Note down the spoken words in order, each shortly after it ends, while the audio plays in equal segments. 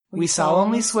We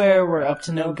solemnly swear we're up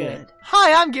to no good.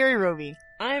 Hi, I'm Gary Roby.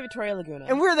 I'm Victoria Laguna.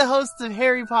 And we're the hosts of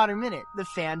Harry Potter Minute, the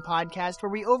fan podcast where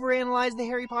we overanalyze the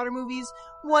Harry Potter movies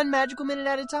one magical minute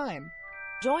at a time.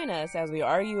 Join us as we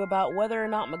argue about whether or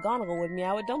not McGonagall would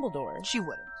meow at Dumbledore. She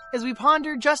wouldn't. As we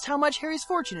ponder just how much Harry's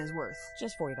fortune is worth.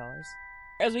 Just $40.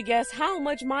 As we guess how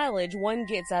much mileage one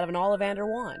gets out of an Ollivander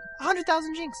wand.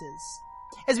 100,000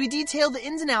 jinxes. As we detail the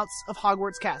ins and outs of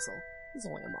Hogwarts Castle. It's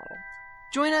only a model.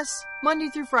 Join us Monday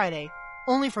through Friday,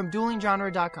 only from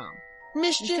duelinggenre.com.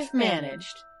 Mischief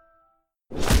managed.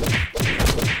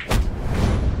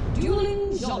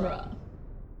 Dueling Genre.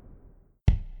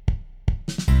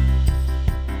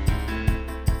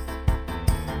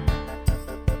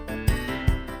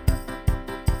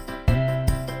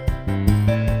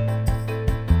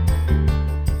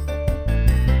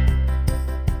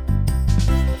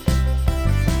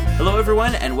 Hello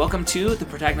everyone, and welcome to the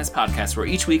Protagonist podcast, where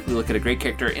each week we look at a great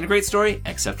character in a great story,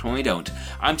 except when we don't.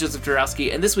 I'm Joseph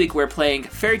Dorowski, and this week we're playing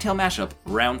Fairy Tale Mashup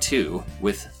Round 2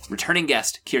 with returning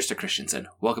guest Kirsta Christensen.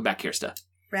 Welcome back, Kirsta.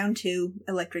 Round 2,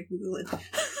 Electric Boogaloo.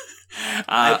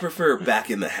 I prefer Back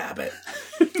in the Habit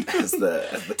as the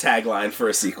tagline for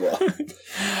a sequel.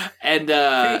 And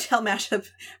Fairy Tale Mashup.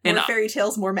 More and, fairy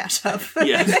tales, more mashup.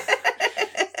 Yeah.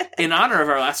 In honor of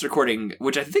our last recording,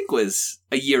 which I think was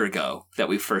a year ago that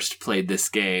we first played this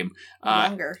game.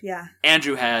 Longer, yeah.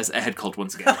 Andrew has a head cold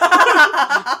once again.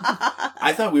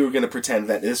 I thought we were going to pretend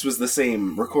that this was the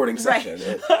same recording session.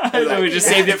 Right. We just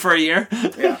saved it for a year.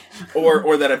 Yeah.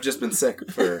 Or that I've just been sick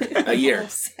for a year.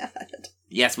 Sad.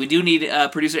 Yes, we do need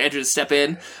producer Andrew to step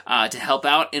in to help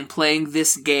out in playing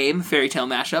this game, Fairy Tale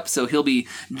Mashup. So he'll be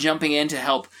jumping in to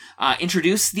help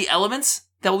introduce the elements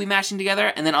that we'll be mashing together,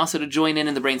 and then also to join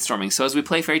in the brainstorming. So as we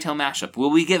play Fairy Tale Mashup,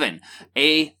 we'll be given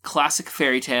a classic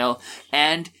fairy tale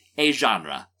and a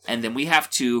genre. And then we have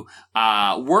to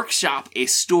workshop a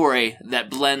story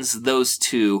that blends those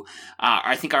two.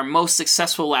 I think our most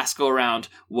successful last go-around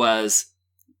was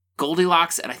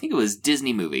Goldilocks, and I think it was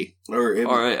Disney movie.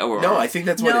 No, I think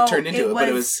that's what it turned into. But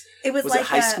it was like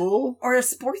high school? Or a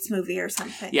sports movie or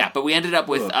something. Yeah, but we ended up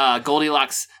with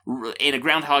Goldilocks in a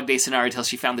Groundhog Day scenario until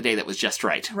she found the day that was just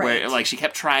right. Where like she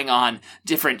kept trying on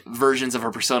different versions of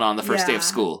her persona on the first day of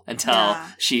school until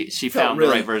she found the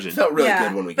right version. Felt really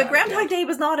good when we got But Groundhog Day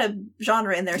was not a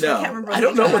genre in there, so I can't remember. I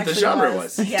don't know what the genre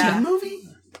was. Yeah. Teen movie?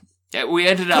 Yeah, we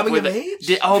ended up coming with of age?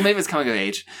 Maybe it's coming of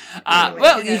age.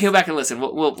 Well, you can go back and listen.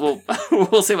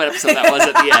 We'll see what episode that was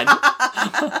at the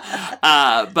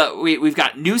end. But we've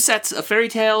got new sets of fairy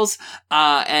tales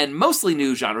and mostly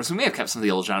new genres. We may have kept some of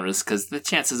the old genres because the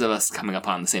chances of us coming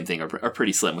upon the same thing are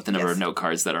pretty slim with the number of note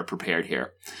cards that are prepared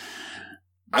here.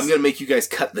 I'm going to make you guys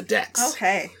cut the decks.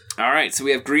 Okay. All right, so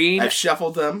we have green. I've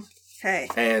shuffled them. Okay.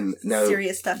 And now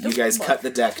serious stuff. You guys cut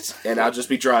the deck, and I'll just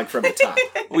be drawing from the top.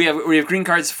 We have green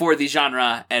cards for the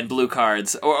genre and blue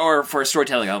cards, or for a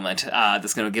storytelling element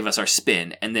that's going to give us our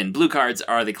spin, and then blue cards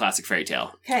are the classic fairy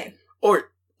tale. Okay.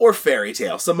 Or fairy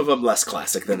tale. Some of them less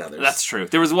classic than others. That's true.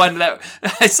 There was one that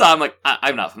I saw. I'm like,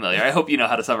 I'm not familiar. I hope you know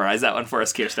how to summarize that one for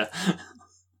us, Kirsta.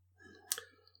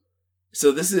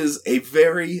 So this is a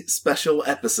very special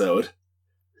episode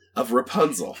of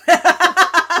Rapunzel.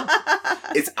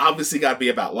 It's obviously got to be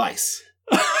about lice.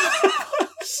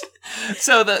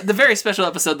 So the very special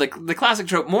episode, the classic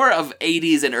trope, more of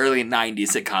 80s and early 90s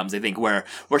sitcoms, I think, where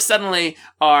suddenly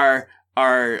our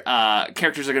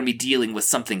characters are going to be dealing with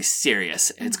something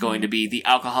serious. It's going to be the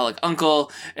alcoholic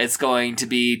uncle. It's going to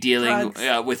be dealing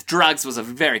with drugs was a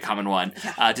very common one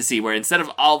to see, where instead of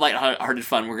all lighthearted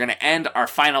fun, we're going to end our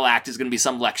final act is going to be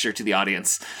some lecture to the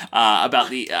audience about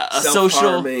the a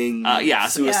social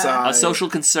suicide, a social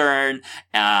concern,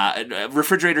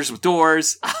 refrigerators with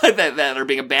doors that are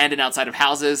being abandoned outside of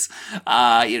houses.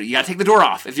 You got to take the door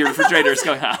off if your refrigerator is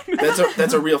going on.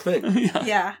 That's a real thing.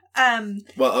 Yeah.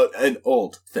 Well, an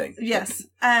old thing. Yes.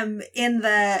 In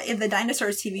the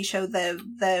Dinosaurs TV show,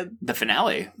 the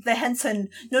finale, the Henson.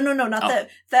 No, not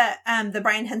the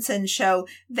Brian Henson show.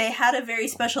 They had a very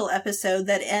special episode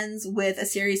that ends with a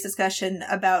serious discussion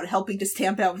about helping to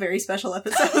stamp out very special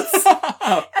episodes.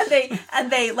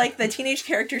 and they like the teenage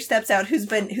character steps out who's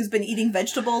been eating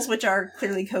vegetables, which are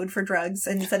clearly code for drugs,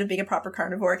 and instead of being a proper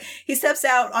carnivore, he steps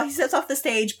off the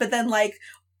stage, but then like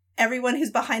everyone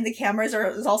who's behind the cameras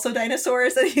is also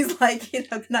dinosaurs, and he's like, good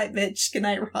night, Mitch, good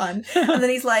night, Ron. And then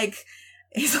he's like,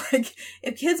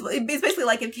 if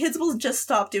kids will just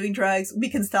stop doing drugs, we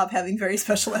can stop having very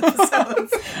special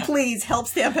episodes. Please help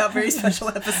stamp out very special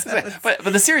episodes. But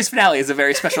the series finale is a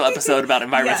very special episode about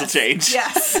environmental change.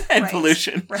 Yes. And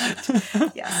pollution. Right.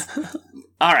 Yes.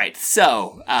 All right,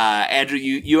 so Andrew,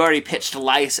 you already pitched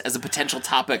lice as a potential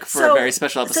topic for a very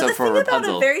special episode for Rapunzel. So the thing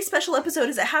about a very special episode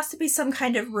is it has to be some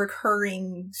kind of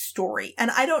recurring story,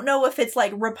 and I don't know if it's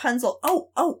like Rapunzel.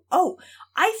 Oh!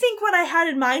 I think what I had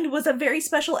in mind was a very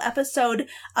special episode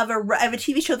of a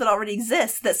TV show that already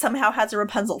exists that somehow has a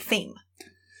Rapunzel theme.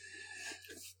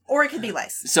 Or it could be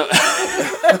lice. So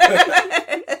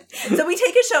we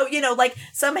take a show, like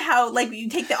somehow, like you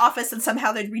take The Office and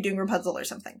somehow they're redoing Rapunzel or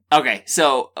something. Okay,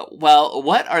 so,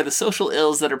 what are the social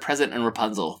ills that are present in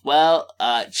Rapunzel? Well,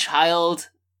 child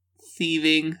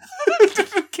thieving,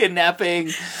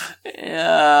 kidnapping,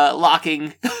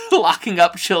 locking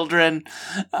up children.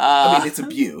 It's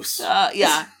abuse.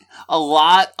 Yeah. A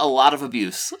lot of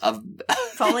abuse.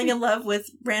 Falling in love with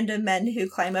random men who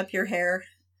climb up your hair.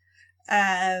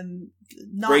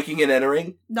 Breaking and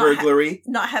entering, burglary,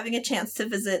 not having a chance to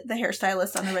visit the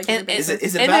hairstylist on a regular basis.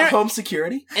 Is it about home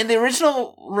security? In the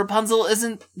original Rapunzel,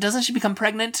 doesn't she become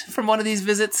pregnant from one of these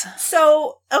visits?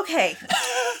 So, okay.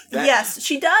 Yes,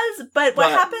 she does, but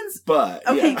what happens... What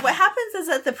happens is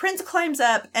that the prince climbs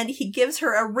up and he gives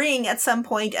her a ring at some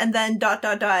point and then ...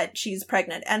 she's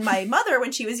pregnant. And my mother,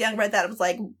 when she was young, read that and was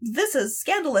like, this is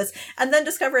scandalous. And then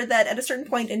discovered that at a certain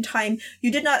point in time,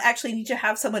 you did not actually need to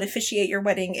have someone officiate your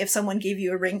wedding. If someone gave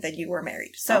you a ring, then you were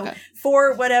married. So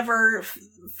for whatever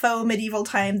faux medieval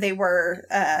time they were,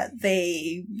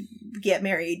 they get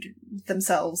married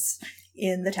themselves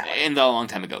in the tower. In the long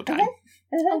time ago time.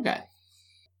 Mm-hmm. Okay.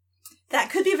 That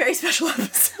could be a very special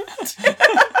episode.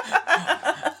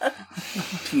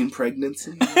 Teen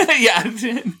pregnancy. Yeah.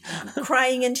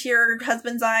 Crying into your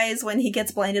husband's eyes when he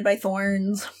gets blinded by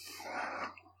thorns.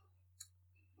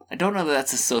 I don't know that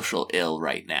that's a social ill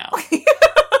right now.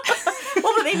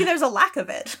 Well, but maybe there's a lack of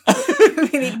it.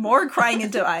 We need more crying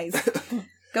into eyes.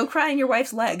 Go cry in your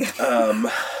wife's leg. Am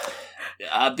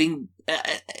I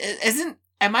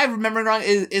remembering wrong?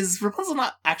 Is Rapunzel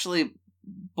not actually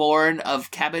born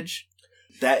of cabbage?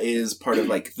 That is part of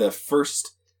like the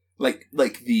first, like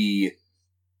the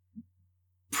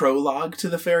prologue to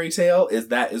the fairy tale.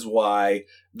 That is why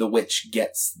the witch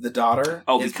gets the daughter.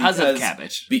 Oh, because of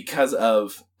cabbage. Because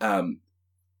of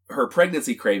her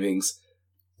pregnancy cravings.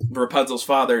 Rapunzel's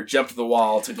father jumped the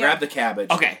wall to grab the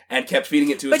cabbage, and kept feeding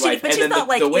it to his wife. But and she's then not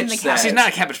the witch says, "She's not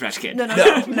a Cabbage Patch Kid." No.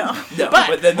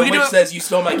 But then the witch says, "You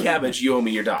stole my cabbage. You owe me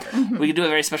your daughter." We could do a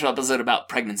very special episode about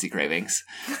pregnancy cravings,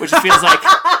 which feels like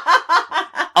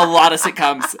a lot of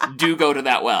sitcoms do go to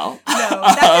that well.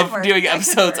 Of doing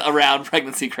episodes around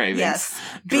pregnancy cravings. Yes,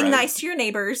 being nice to your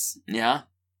neighbors. Yeah.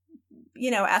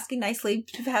 Asking nicely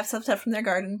to have some stuff from their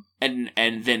garden. And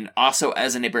then also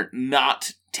as a neighbor,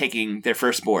 not taking their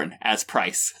firstborn as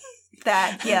price.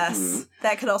 That, yes.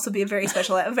 That could also be a very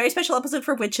special episode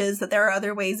for witches, that there are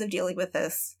other ways of dealing with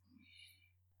this.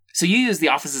 So you use The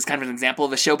Office as kind of an example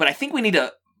of a show, but I think we need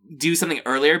to do something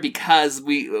earlier because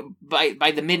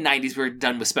by the mid-90s we were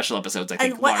done with special episodes, I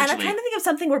think, largely. And I'm trying to think of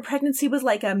something where pregnancy was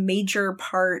like a major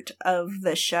part of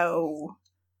the show.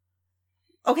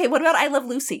 Okay, what about I Love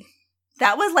Lucy?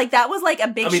 That was like a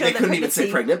big show. They couldn't even say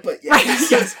pregnant, but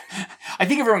yes. I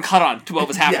think everyone caught on to what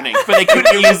was happening, but they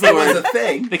couldn't use the word. It was a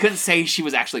thing. They couldn't say she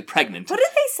was actually pregnant. What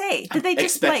did they say? Did they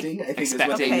just expecting? I think is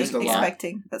what they used a lot.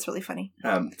 Expecting. That's really funny.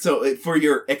 So for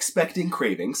your expecting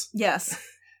cravings, yes.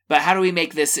 But how do we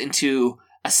make this into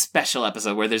a special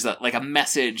episode where there's a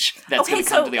message that's going to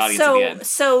come to the audience at the end?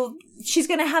 So she's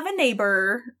going to have a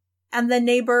neighbor, and the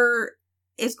neighbor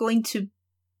is going to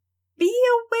be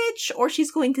a witch, or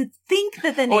she's going to think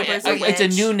that the neighbor's a witch. It's a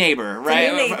new neighbor, right?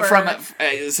 It's a new neighbor.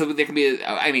 So there can be,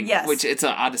 yes. Which it's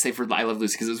odd to say for I Love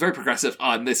Lucy because it was very progressive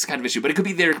on this kind of issue, but there could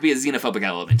be a xenophobic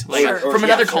element, from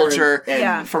another culture,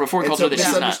 from a foreign culture that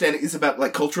she's not. It's about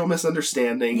like cultural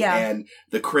misunderstanding and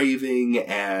the craving,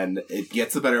 and it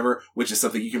gets the better of her, which is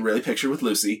something you can really picture with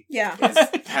Lucy. Yeah,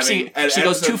 she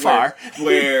goes too far.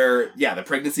 Where the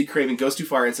pregnancy craving goes too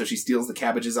far, and so she steals the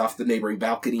cabbages off the neighboring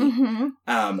balcony,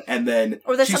 and then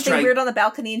or there's something weird on the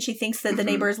balcony, and she thinks that the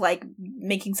neighbor's like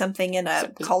making something in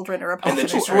a cauldron or a pot. And then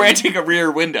she's renting a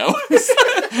rear window.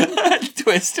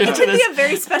 Twist into it could be a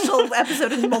very special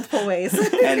episode in multiple ways.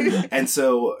 and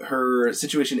so her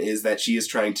situation is that she is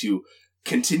trying to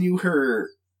continue her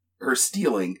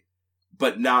stealing,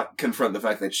 but not confront the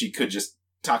fact that she could just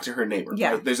talk to her neighbor.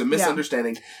 Yeah. Right? There's a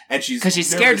misunderstanding, and because she's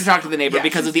scared to talk to the neighbor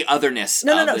because of the otherness.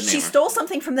 No. She stole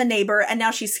something from the neighbor, and now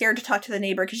she's scared to talk to the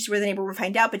neighbor because she's worried the neighbor will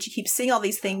find out. But she keeps seeing all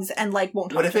these things and won't talk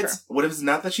to her. What if it's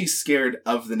not that she's scared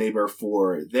of the neighbor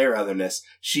for their otherness?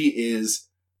 She is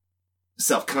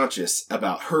self-conscious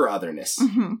about her otherness.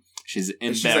 Mm-hmm. She's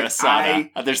embarazada.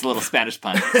 There's a little Spanish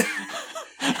pun.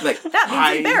 Like That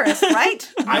means embarrassed,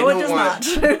 right? No, it does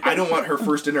not. I don't want her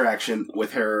first interaction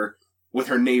with her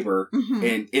neighbor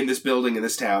in this building in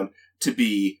this town to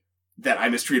be that I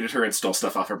mistreated her and stole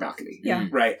stuff off her balcony. Yeah.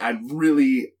 Right? I'm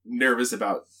really nervous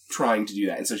about trying to do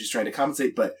that. And so she's trying to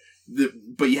compensate, but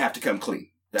you have to come clean.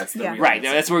 That's the real right.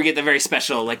 answer. That's where we get the very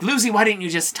special, like, Lucy, why didn't you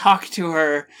just talk to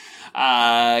her?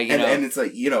 And it's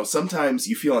like, sometimes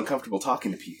you feel uncomfortable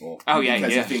talking to people. Oh, yeah,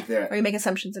 because yeah. you think that Or you make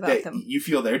assumptions about them. you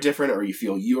feel they're different or you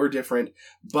feel you're different.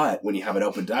 But when you have an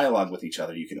open dialogue with each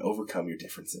other, you can overcome your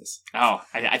differences. Oh,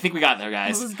 I think we got there,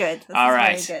 guys. This is good. This All is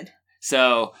right. very good.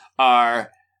 So, our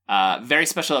very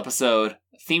special episode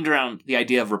themed around the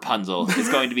idea of Rapunzel is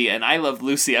going to be an I Love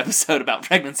Lucy episode about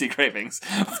pregnancy cravings.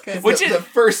 That's good. Which the is... the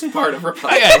first part of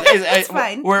Rapunzel. That's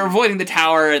fine. We're avoiding the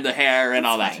tower and the hair and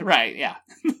all that. fine. Right, yeah.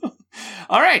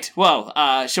 All right.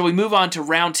 Well, shall we move on to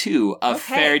round 2 of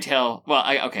Okay. Fairy Tale? Well,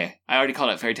 I already called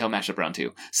it Fairy Tale Mashup round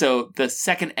 2. So the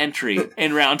second entry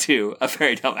in round 2 of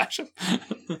Fairy Tale Mashup.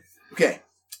 Okay.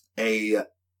 A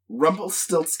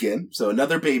Rumpelstiltskin, so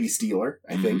another baby stealer,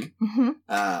 I think. Mm-hmm.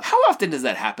 How often does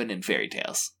that happen in fairy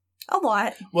tales? A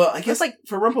lot. Well, I guess like-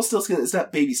 for Rumpelstiltskin, it's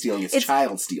not baby stealing, it's It's-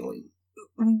 child stealing.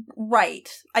 Right.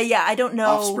 Yeah, I don't know.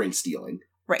 Offspring stealing.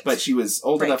 Right. But she was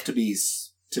old Right. enough to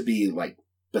be like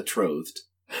betrothed.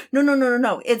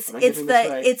 No. It's Am I getting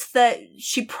this right?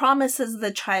 she promises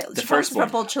the child. The she promises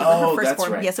firstborn. her children, Oh, her that's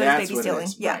firstborn. right. Yeah, so That's it's baby what it stealing.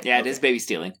 is. Yeah. Right. Yeah, it Okay. is baby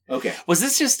stealing. Okay. Was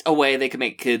this just a way they could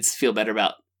make kids feel better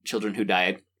about children who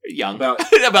died young? About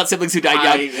About siblings who died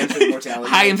high young? infant mortality.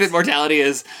 High infant mortality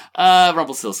is,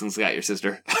 Rumpelstiltskin's got your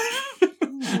sister.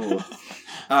 Ooh.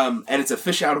 And it's a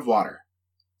fish out of water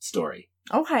story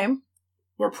Okay.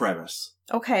 or premise.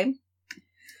 Okay.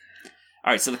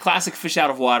 All right, so the classic fish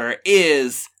out of water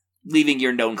is leaving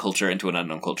your known culture into an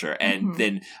unknown culture, and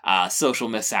then social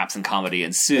mishaps and comedy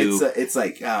ensue. It's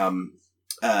like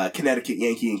Connecticut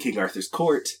Yankee in King Arthur's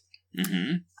Court.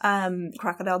 Mm-hmm.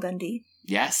 Crocodile Dundee.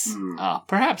 Yes, Mm.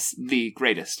 perhaps the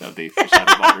greatest of the fish out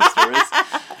of water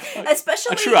stories.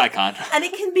 Especially A true icon. And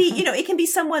it can be, it can be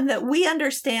someone that we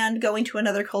understand going to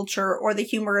another culture, or the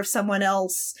humor of someone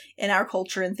else in our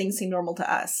culture, and things seem normal to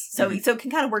us. So, so it can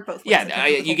kind of work both ways. in Yeah, terms of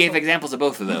the you gave cultural- examples of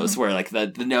both of those, where like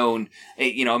the known,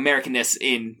 Americanness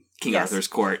in King Yes. Arthur's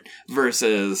Court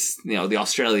versus the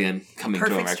Australian coming to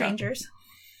perfect America. strangers.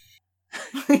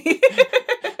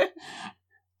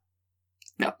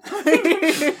 No,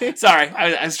 sorry,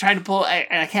 I was trying to pull.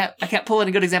 I can't pull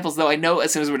any good examples, though. I know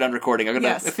as soon as we're done recording, I'm gonna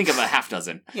Yes. think of a half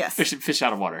dozen Yes. fish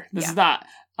out of water. This Yeah. is not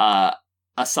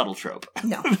a subtle trope.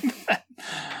 No.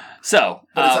 So,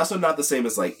 But it's also not the same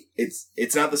as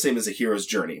it's not the same as a hero's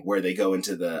journey where they go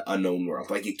into the unknown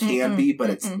world. Like it can be,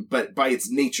 but but by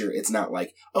its nature, it's not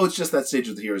like, oh, it's just that stage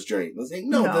of the hero's journey. It's like,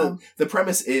 no. The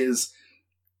premise is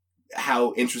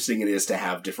how interesting it is to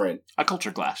have different a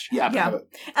culture clash. Yeah.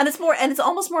 And it's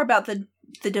almost more about the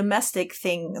domestic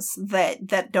things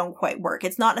that don't quite work.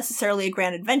 It's not necessarily a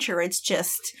grand adventure. It's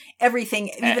just everything.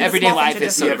 Even the Everyday small life things are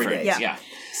is so different. different. Yeah.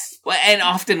 Well, and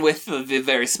often with the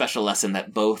very special lesson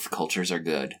that both cultures are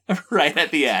good. Right at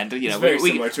the end, It's very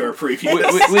similar to our previous.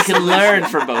 we can learn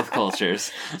from both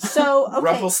cultures. So, okay.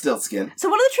 Rumpelstiltskin. So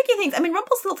one of the tricky things,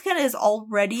 Rumpelstiltskin is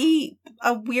already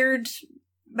a weird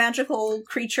magical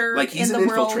creature Like he's in an the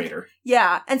world. infiltrator.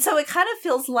 Yeah, and so it kind of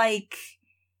feels like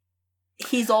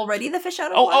he's already the fish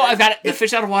out of water. Oh, I've got it. The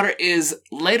fish out of water is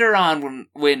later on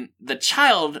when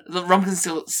the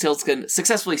Rumpelstiltskin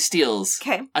successfully steals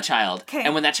a child. Okay.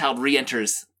 And when that child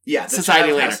re-enters Yeah, the society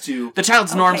child later. has to. The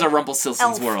child's norms Okay. are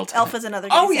Rumpelstiltskin's Elf. world. Elf is another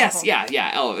good Oh, example. yes,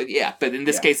 yeah. Oh, yeah. But in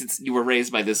this Yeah. case, you were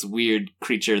raised by this weird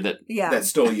creature that... Yeah. That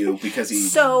stole you because he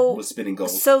So- was spinning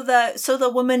gold. So the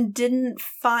woman didn't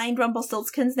find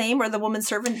Rumpelstiltskin's name, or the woman's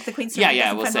servant, the queen's servant, Yeah,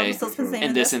 doesn't we'll find say Rumpelstiltskin's name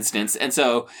in this instance. And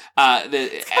so, but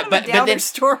downer then,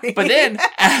 story. but then,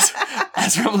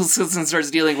 as Rumpelstiltskin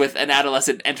starts dealing with an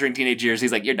adolescent entering teenage years,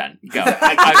 he's like, "You're done. Go."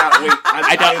 I cannot wait.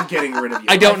 I don't- I am getting rid of you.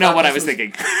 I don't know thought what I this was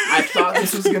thinking. I thought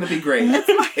this was going to be great.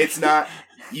 It's not.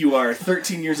 You are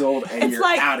 13 years old and It's you're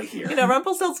like, out of here.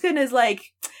 Rumpelstiltskin is like,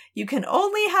 you can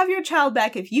only have your child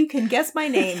back if you can guess my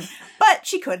name. But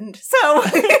she couldn't, so...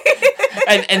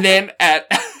 and then at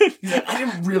He's like, I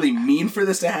didn't really mean for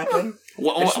this to happen.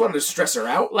 I just wanted to stress her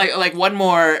out. like one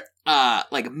more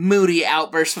moody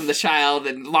outburst from the child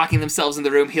and locking themselves in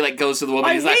the room, he goes to the woman.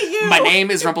 I He's like, hate you. "My name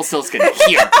is Rumpelstiltskin.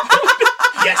 Here."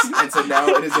 Yes, and so now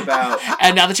it is about.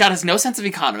 And now the child has no sense of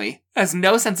economy, has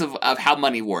no sense of how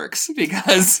money works,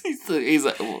 because he's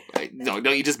like, don't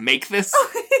you just make this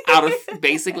out of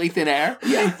basically thin air?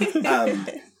 Yeah.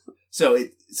 So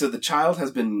the child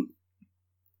has been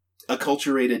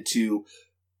acculturated to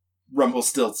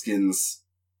Rumpelstiltskin's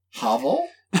hovel.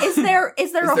 Is there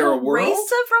Is a there whole a world?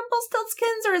 race of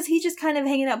Rumpelstiltskins, or is he just kind of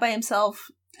hanging out by himself?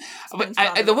 But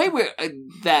the way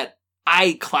that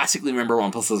I classically remember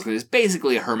Rumpelstiltskin is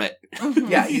basically a hermit.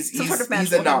 Yeah, he's sort of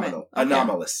he's magical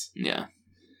anomalous. Yeah.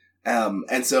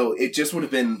 And so it just would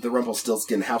have been the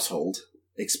Rumpelstiltskin household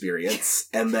experience,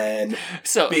 and then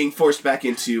being forced back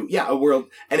into a world,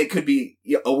 and it could be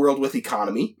a world with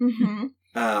economy. Mm-hmm.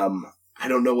 I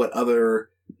don't know what other.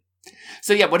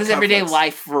 So what is everyday conflicts.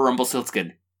 life for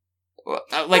Rumpelstiltskin?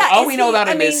 All we know about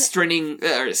him is spinning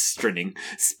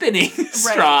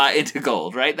straw into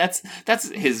gold, right? That's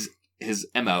his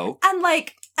MO.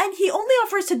 And he only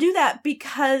offers to do that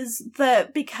because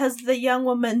the young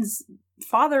woman's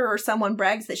father or someone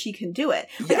brags that she can do it.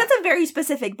 That's a very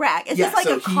specific brag. Is this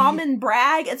a common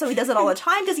brag, and so he does it all the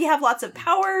time? Does he have lots of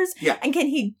powers? Yeah. And can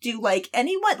he do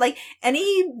any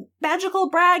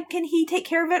magical brag? Can he take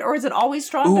care of it, or is it always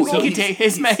strong? Ooh, he can take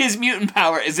his mutant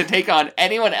power is to take on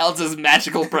anyone else's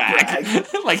magical brag.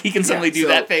 He can suddenly do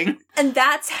that thing. And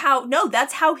that's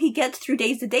how he gets through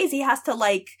days to days. He has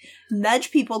to nudge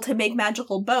people to make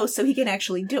magical boasts so he can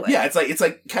actually do it. Yeah, it's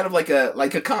like kind of like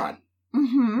a con.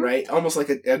 Mm-hmm. Right? Almost like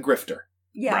a grifter.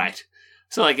 Yeah. Right.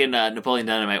 So in Napoleon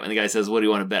Dynamite, when the guy says, "What do you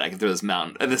want to bet? I can throw this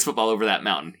football over that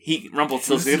mountain."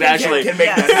 Rumpelstiltskin actually can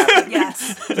make that happen.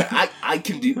 Yes. I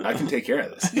can take care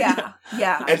of this. Yeah.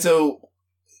 Yeah. And so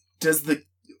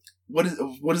what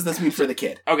does this mean for the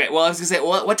kid? Okay, well, I was going to say,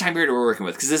 what time period are we working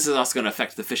with? Because this is also going to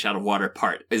affect the fish out of water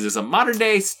part. Is this a modern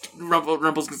day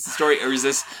Rumpelstiltskin story, or is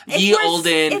this ye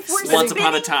olden, once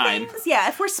upon a time?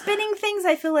 If we're spinning things,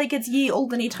 I feel like it's ye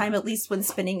olden time, at least when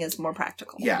spinning is more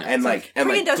practical. Yeah, and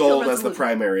gold as the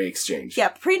primary exchange. Yeah,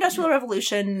 pre-industrial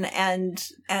revolution and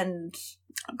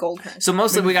gold currency. So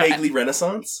mostly we got vaguely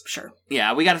Renaissance. Sure.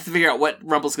 Yeah, we got to figure out what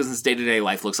Rumpelstiltskin's day-to-day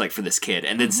life looks like for this kid,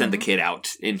 and then send the kid out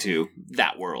into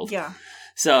that world. Yeah.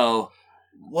 So,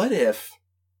 what if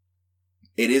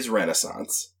it is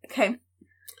Renaissance? Okay.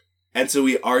 And so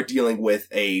we are dealing with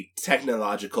a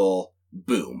technological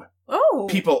boom. Oh.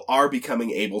 People are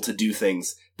becoming able to do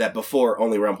things that before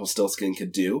only Rumpelstiltskin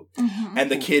could do. Mm-hmm. And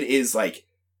the kid is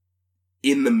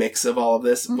in the mix of all of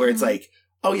this, where it's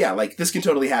oh yeah, this can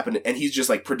totally happen, and he's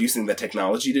just producing the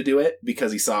technology to do it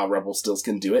because he saw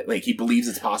Rumpelstiltskin do it. He believes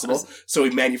it's possible, so he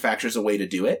manufactures a way to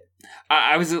do it.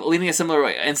 I was leaning a similar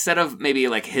way. Instead of maybe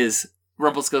his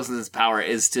Rumpelstiltskin's power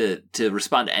is to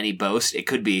respond to any boast, it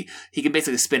could be he can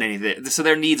basically spin anything. So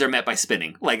their needs are met by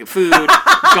spinning, food,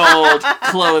 gold,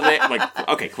 clothing.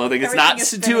 Clothing is not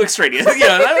too extraneous.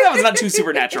 That was not too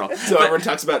supernatural. So everyone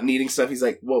talks about needing stuff. He's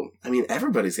like, well,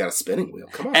 everybody's got a spinning wheel.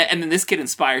 Come on. And then this kid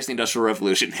inspires the Industrial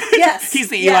Revolution. Yes, he's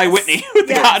the Eli Whitney with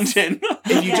the cotton gin.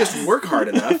 If you just work hard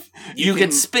enough, you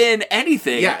can spin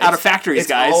anything out of factories,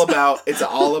 guys. It's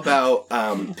all about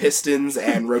pistons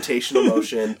and rotational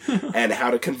motion and how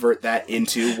to convert that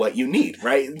into what you need,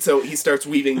 right? And so he starts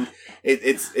weaving.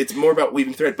 It's more about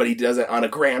weaving thread, but he does it on a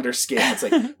grander scale. It's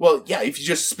well, yeah, if you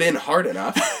just spin hard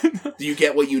enough, you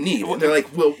get what you need. And they're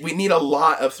well, we need a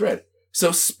lot of thread,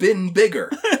 so spin bigger.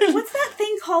 What's that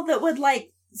thing called that would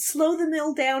slow the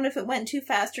mill down if it went too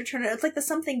fast or turn it? It's the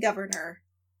something governor.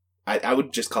 I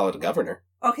would just call it a governor.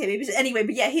 Okay, maybe anyway,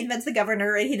 but he invents the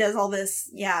governor and he does all this.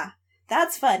 Yeah,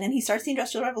 that's fun, and he starts the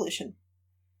Industrial Revolution.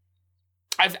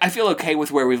 I feel okay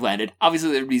with where we've landed.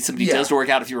 Obviously, there'd be some details to work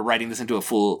out if you were writing this into a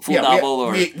full novel.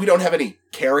 We don't have any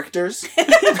characters.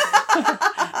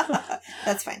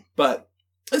 That's fine. But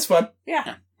it's fun.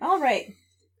 Yeah. All right.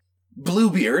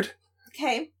 Bluebeard.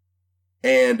 Okay.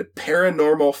 And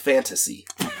paranormal fantasy.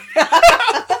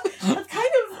 That's kind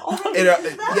of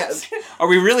already yes. Are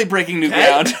we really breaking new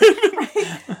ground?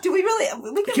 Right. Do we really?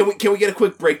 Can we get a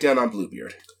quick breakdown on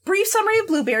Bluebeard? Brief summary of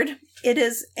Bluebeard. It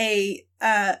is a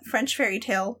French fairy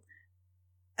tale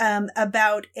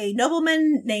about a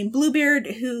nobleman named Bluebeard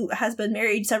who has been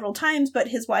married several times, but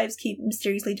his wives keep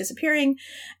mysteriously disappearing.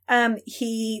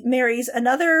 He marries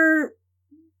another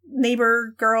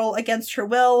neighbor girl against her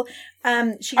will.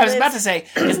 I was about to say,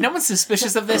 is no one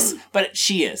suspicious of this? But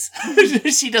she is.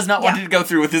 She does not want to go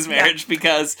through with his marriage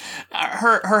because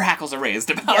her hackles are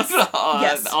raised about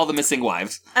all the missing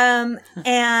wives.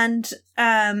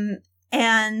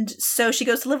 And so she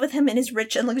goes to live with him in his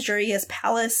rich and luxurious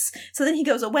palace. So then he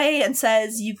goes away and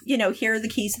says, you know, here are the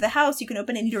keys to the house. You can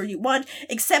open any door you want,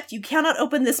 except you cannot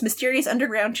open this mysterious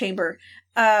underground chamber,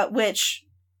 which,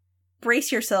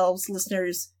 brace yourselves,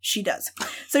 listeners, she does.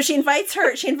 So she invites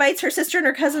her sister and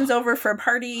her cousins over for a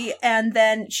party, and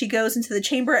then she goes into the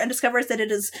chamber and discovers that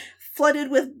it is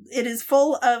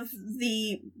full of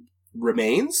the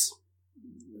remains?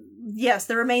 Yes,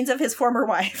 the remains of his former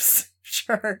wives.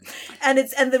 Sure. And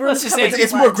the room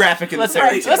it's more graphic in the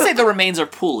fairy tale. Let's say the remains are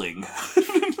pooling.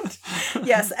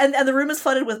 Yes, and the room is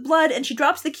flooded with blood, and she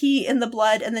drops the key in the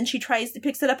blood, and then she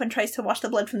picks it up and tries to wash the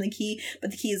blood from the key,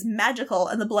 but the key is magical,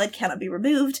 and the blood cannot be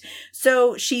removed.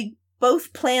 So she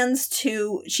both plans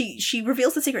to, she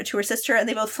reveals the secret to her sister, and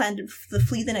they both plan to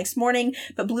flee the next morning,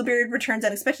 but Bluebeard returns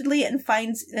unexpectedly and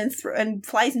finds, and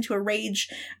flies into a rage,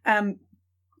 and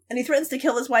he threatens to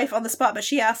kill his wife on the spot, but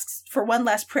she asks for one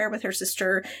last prayer with her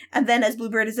sister. And then as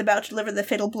Bluebeard is about to deliver the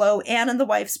fatal blow, Anne and the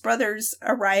wife's brothers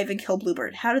arrive and kill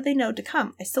Bluebeard. How did they know to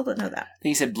come? I still don't know that. I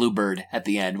think he said Bluebird at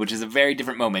the end, which is a very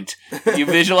different moment. You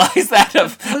visualize that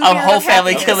of whole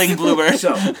family killing Bluebird.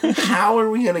 So, how are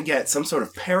we going to get some sort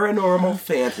of paranormal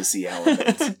fantasy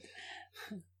element?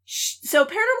 So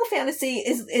paranormal fantasy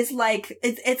is like,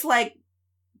 it's like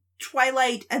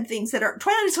Twilight and things that are...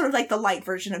 Twilight is sort of like the light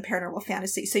version of paranormal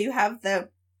fantasy. So you have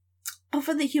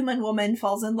often the human woman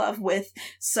falls in love with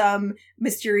some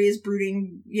mysterious,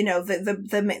 brooding,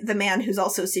 the man who's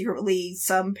also secretly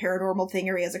some paranormal thing,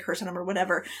 or he has a curse on him or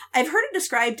whatever. I've heard it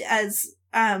described as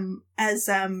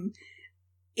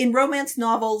in romance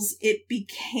novels, it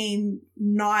became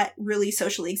not really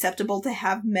socially acceptable to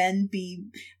have men be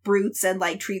brutes and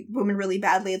like treat women really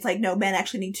badly. It's like, no, men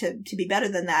actually need to be better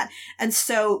than that. And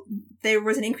so there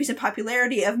was an increase in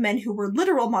popularity of men who were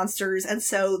literal monsters. And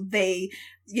so they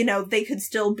could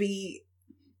still behave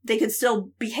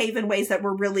in ways that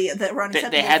were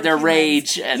unacceptable. They had their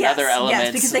rage and other elements.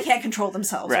 Yes, because they can't control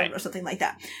themselves, right, or something like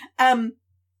that.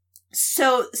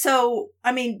 So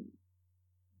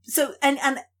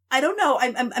I don't know.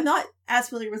 I'm not as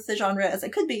familiar with the genre as I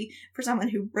could be for someone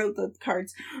who wrote the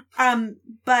cards.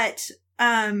 But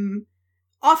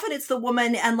often it's the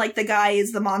woman and like the guy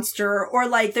is the monster, or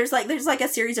like there's a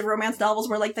series of romance novels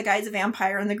where like the guy's a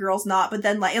vampire and the girl's not, but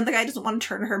then like, and the guy doesn't want to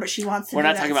turn her, but she wants to. We're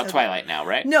not talking about Twilight now,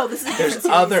 right? No, this is there's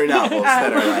other novels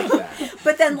that are like that.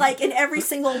 But then like in every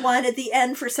single one at the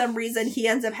end, for some reason, he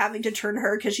ends up having to turn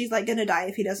her because she's like going to die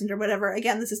if he doesn't or whatever.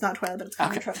 Again, this is not Twilight, but it's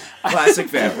kind of classic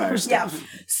vampire stuff. Yeah.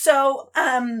 So,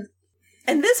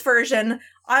 in this version,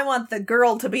 I want the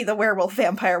girl to be the werewolf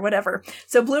vampire, whatever.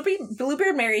 So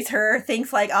Bluebeard marries her,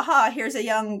 thinks like, aha, here's a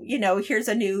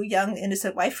new young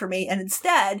innocent wife for me. And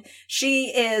instead,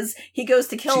 he goes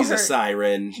to kill her. She's a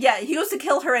siren. Yeah, he goes to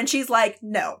kill her and she's like,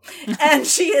 no. And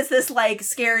she is this like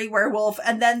scary werewolf.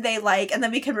 And then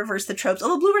we can reverse the tropes.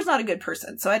 Although Bluebeard's not a good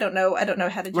person, so I don't know how to do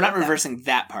that. We're not reversing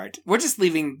that part. We're just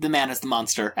leaving the man as the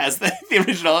monster as the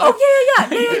original. Oh,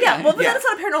 yeah. Well, but then it's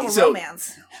not a paranormal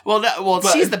romance. Well,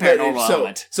 she's the paranormal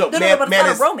element. But it's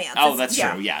not a romance. Oh, that's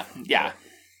true. Yeah.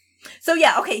 So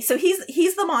okay. So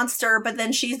he's the monster, but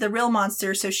then she's the real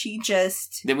monster. So she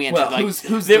just then we enter who's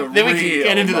then we can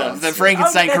get into the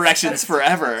Frankenstein corrections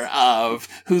forever of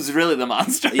who's really the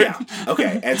monster. Yeah.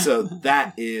 Okay. And so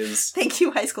that is. Thank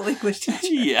you, high school English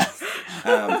teacher. Yeah.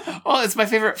 Well, it's my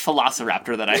favorite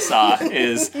Velociraptor that I saw.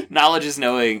 Is knowledge is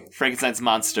knowing Frankenstein's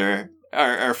monster.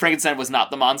 Or Frankenstein was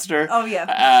not the monster. Oh,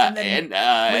 yeah.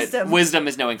 And wisdom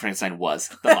is knowing Frankenstein was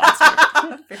the monster.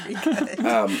 Very good.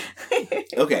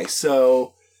 Okay,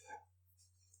 so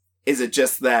is it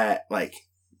just that, like,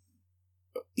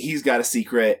 he's got a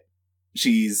secret,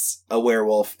 she's a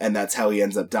werewolf, and that's how he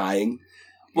ends up dying?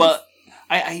 Well,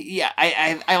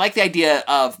 I like the idea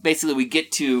of basically we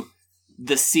get to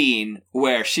the scene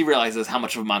where she realizes how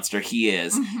much of a monster he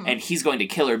is, and he's going to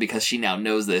kill her because she now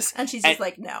knows this. And she's just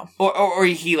like, no. Or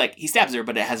he stabs her,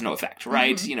 but it has no effect,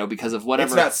 right? Mm-hmm. Because of whatever.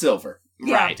 It's not silver.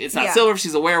 Right. It's not silver if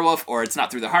she's a werewolf, or it's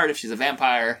not through the heart if she's a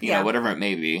vampire, you know, whatever it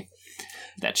may be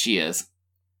that she is.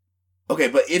 Okay,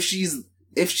 but if she's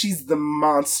the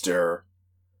monster,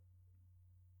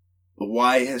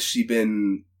 why has she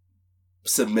been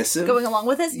submissive? Going along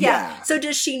with this? Yeah. So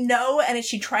does she know, and is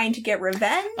she trying to get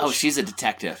revenge? Oh, she's a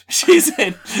detective.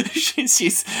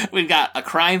 We've got a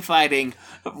crime-fighting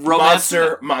romance.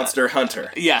 Monster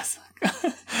hunter. Yes.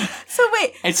 So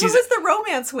wait, who was the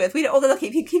romance with?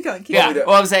 Keep going.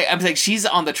 Well, I'm saying she's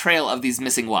on the trail of these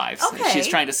missing wives. Okay. She's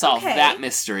trying to solve that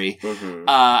mystery.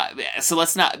 Mm-hmm. So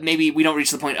let's not, maybe we don't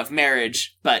reach the point of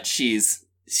marriage, but she's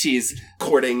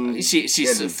courting.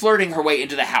 She's flirting her way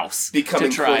into the house,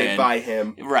 becoming courted by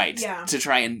him, right? Yeah. To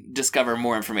try and discover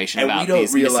more information about And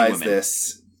these we don't realize missing women.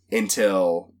 this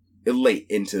until late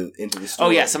into the story.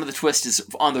 Oh yeah, some of the twist is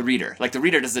on the reader. Like the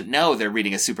reader doesn't know they're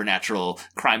reading a supernatural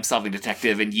crime-solving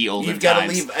detective in ye olden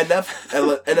times. You've got to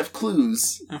leave enough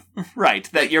clues, right?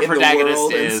 That your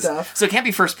protagonist is. Stuff. So it can't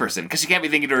be first person because she can't be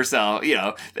thinking to herself.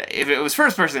 If it was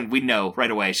first person, we'd know right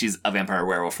away she's a vampire,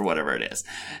 werewolf, or whatever it is.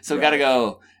 So we got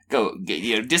to go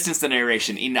distance the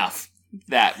narration enough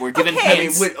that we're given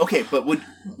hints. But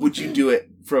would you do it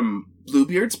from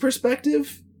Bluebeard's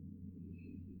perspective?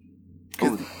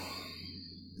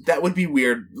 That would be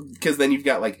weird, because then you've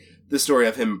got, like, the story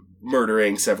of him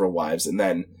murdering several wives and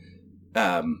then,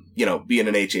 being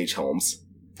an H.H. Holmes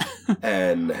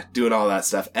and doing all that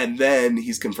stuff. And then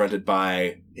he's confronted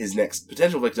by his next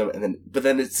potential victim. But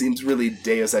then it seems really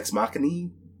Deus Ex Machina.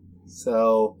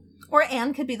 So. Or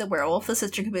Anne could be the werewolf. The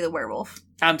sister could be the werewolf.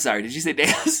 I'm sorry, did you say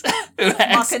Deus?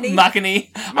 Machina. Machina.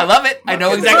 I love it. I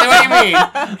know exactly what you mean.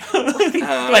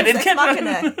 I Deus didn't Ex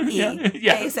Machina.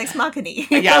 Yeah. Deus Ex Machina.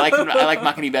 Yeah, I like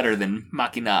Machina better than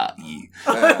Machina.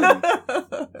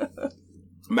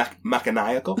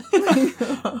 Machiniacal?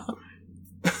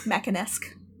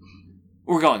 Machinesque.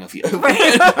 We're going a few.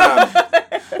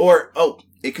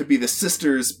 It could be the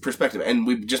sister's perspective, and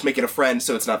we just make it a friend,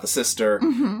 so it's not the sister.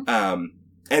 Mm-hmm.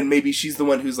 And maybe she's the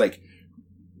one who's like,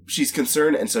 she's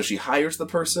concerned, and so she hires the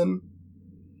person.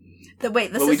 The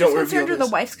sister's concerned or the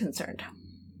wife's concerned?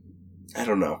 I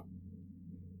don't know.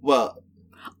 Well,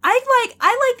 I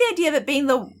like the idea of it being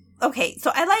the. Okay,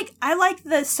 so I like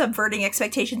the subverting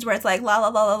expectations where it's like la la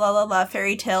la la la la la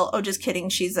fairy tale. Oh, just kidding,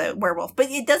 she's a werewolf. But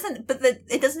it doesn't. But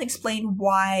it doesn't explain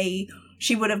why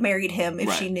she would have married him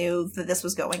if she knew that this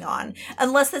was going on,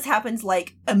 unless this happens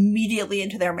like immediately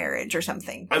into their marriage or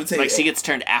something. I would say like she gets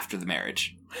turned after the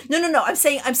marriage. No. I'm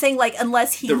saying like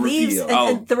unless he leaves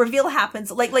and the reveal happens.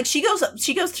 Like she goes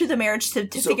through the marriage to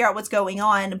figure out what's going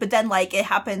on, but then like it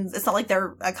happens. It's not like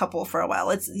they're a couple for a while.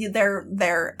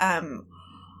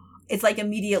 It's like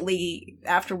immediately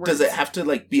afterwards. Does it have to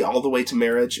like be all the way to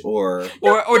marriage or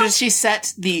does she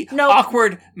set the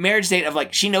awkward marriage date of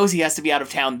like she knows he has to be out of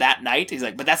town that night? He's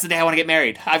like, but that's the day I want to get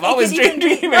married. I've always dreamed of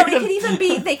getting married. No, it could even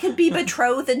be they could be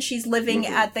betrothed and she's living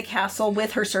at the castle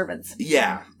with her servants.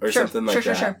 Yeah, or something like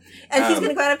that. Sure. And he's going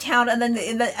to go out of town and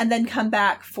then come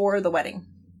back for the wedding.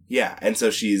 Yeah, and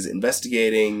so she's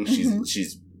investigating.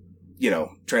 She's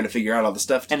trying to figure out all the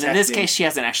stuff. And in this case, she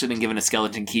hasn't actually been given a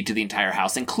skeleton key to the entire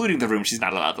house, including the room she's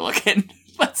not allowed to look in.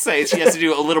 Let's say she has to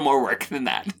do a little more work than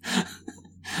that.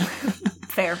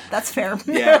 Fair. That's fair.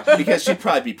 Yeah, because she'd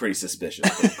probably be pretty suspicious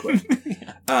pretty quick.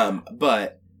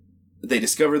 But they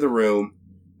discover the room,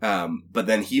 but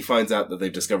then he finds out that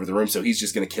they've discovered the room, so he's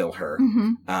just going to kill her.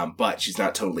 Mm-hmm. But she's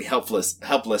not totally helpless.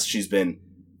 She's been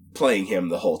playing him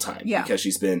the whole time because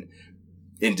she's been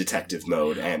in detective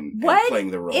mode and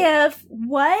playing the role.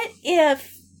 What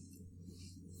if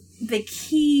the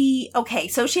key... Okay,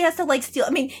 so she has to, like, steal... I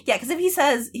mean, yeah, because if he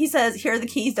says, here are the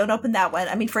keys, don't open that one.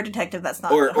 I mean, for a detective, that's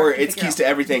not... Or it's keys to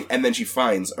everything, and then she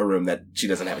finds a room that she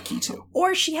doesn't have a key to.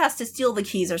 Or she has to steal the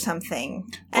keys or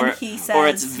something. And he says... Or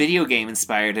it's video game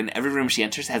inspired, and every room she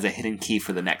enters has a hidden key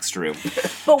for the next room.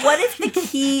 But what if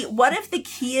the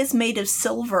key is made of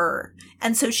silver,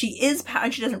 and so she is...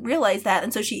 And she doesn't realize that,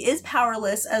 and so she is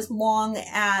powerless as long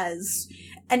as...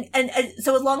 And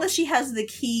so as long as she has the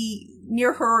key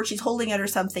near her, or she's holding it or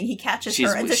something, he catches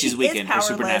her, and so she's weakened. Her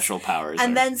supernatural powers,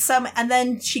 and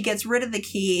then she gets rid of the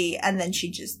key, and then she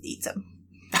just eats him.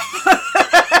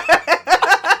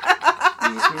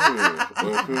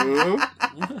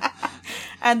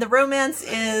 And the romance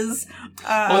is.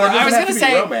 I was going to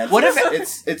say, what if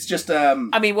it's just?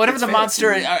 I mean, whatever the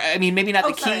monster. I mean, maybe not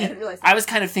the key. Sorry, I was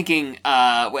kind of thinking,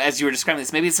 as you were describing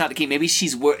this, maybe it's not the key. Maybe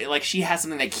she's like she has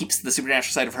something that keeps the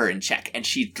supernatural side of her in check, and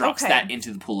she drops that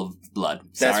into the pool of blood.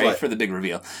 Sorry for the big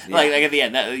reveal. Yeah. Like at the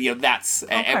end, that's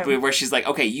where she's like,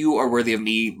 okay, you are worthy of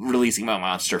me releasing my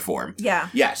monster form. Yeah.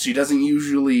 Yeah. She doesn't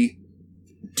usually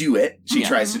do it. She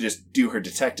tries to just do her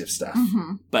detective stuff.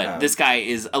 Mm-hmm. But this guy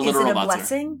is a literal monster.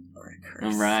 Is it a blessing or a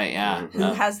curse? Right, yeah. Who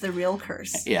has the real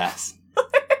curse? Yes.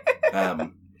 All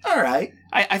right.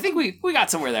 I think we got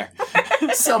somewhere there.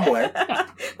 Somewhere.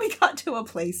 We got to a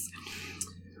place.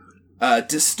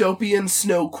 Dystopian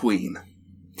Snow Queen.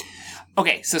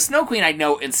 Okay, so Snow Queen I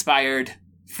know inspired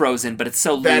Frozen, but it's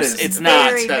so that loose. Is it's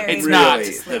not.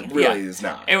 It really is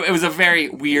not. It was a very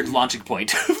weird launching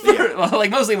point.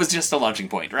 Like mostly it was just a launching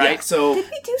point, right? Yeah, so did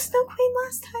we do Snow Queen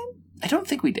last time? I don't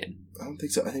think we did. I don't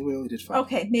think so. I think we only did 5.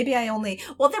 Okay, maybe I only...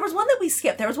 Well, there was one that we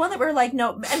skipped. There was one that we were like,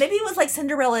 no... And maybe it was like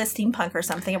Cinderella steampunk or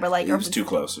something. And we're like... It was too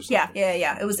close or something.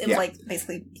 Yeah. It was like,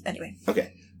 basically... Anyway.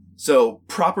 Okay. So,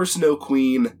 proper Snow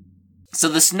Queen... So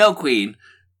the Snow Queen,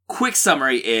 quick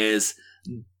summary is...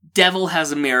 Devil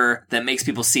has a mirror that makes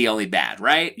people see only bad,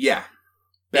 right? Yeah.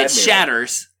 It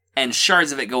shatters... And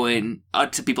shards of it go in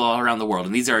to people all around the world.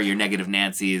 And these are your negative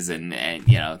Nancys and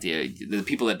the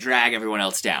people that drag everyone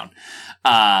else down.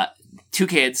 2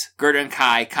 kids, Gerda and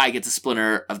Kai. Kai gets a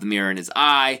splinter of the mirror in his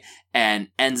eye and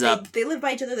ends up... They live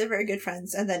by each other. They're very good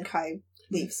friends. And then Kai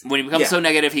leaves. When he becomes Yeah. so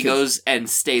negative, he goes and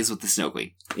stays with the Snow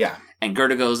Queen. Yeah. And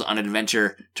Gerda goes on an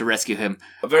adventure to rescue him.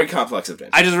 A very complex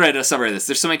adventure. I just read a summary of this.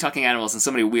 There's so many talking animals and so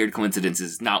many weird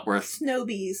coincidences. Not worth...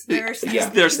 Snowbees. There are Yeah.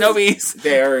 There are snow bees.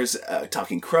 There's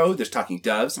talking crow. There's talking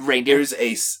doves. Reindeer.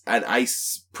 There's an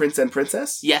ice prince and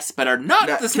princess. Yes, but are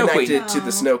not the Snow connected Queen. to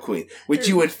the Snow Queen, which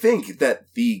you would think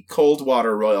that the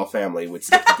Coldwater royal family would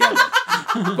stick together.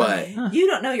 But You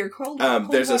don't know your cold.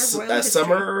 there's Coldwater royal a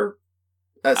summer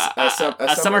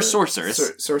a summer sorceress.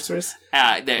 Sorceress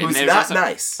Who's who's not not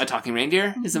nice. A talking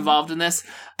reindeer is involved in this.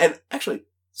 And actually,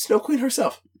 Snow Queen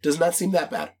herself does not seem that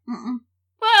bad. Mm-mm.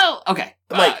 Well, okay.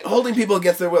 Like, holding people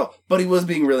against their will. But he was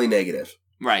being really negative.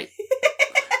 Right.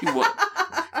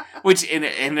 Which, in a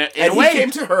And way, he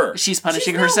came to her. she's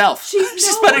punishing She's no- herself. she's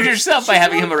no punishing worse- herself by she's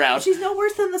having no- him around. She's no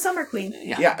worse than the Summer Queen.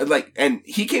 Yeah, like, and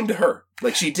he came to her.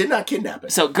 Like, she did not kidnap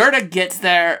him. So Gerda gets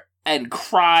there and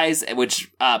cries,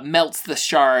 which melts the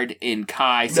shard in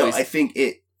Kai. So No, I think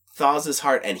it thaws his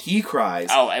heart and he cries,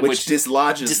 which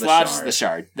dislodges the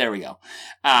shard. There we go.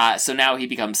 So now he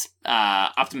becomes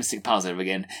optimistic, positive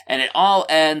again. And it all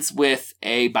ends with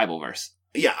a Bible verse.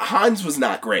 Yeah, Hans was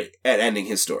not great at ending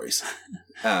his stories.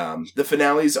 The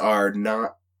finales are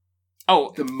not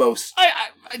the most...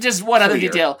 I just one other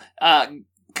clear. detail.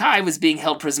 Kai was being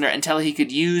held prisoner until he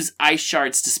could use ice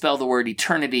shards to spell the word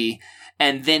eternity,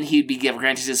 and then he'd be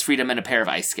granted his freedom and a pair of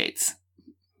ice skates.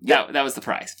 That was the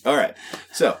prize. All right.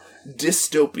 So,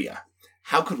 dystopia.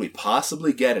 How could we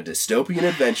possibly get a dystopian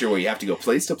adventure where you have to go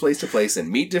place to place to place and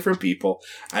meet different people?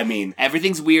 I mean...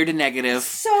 Everything's weird and negative.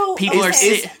 So people are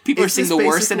seeing the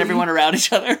worst in everyone around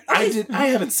each other. I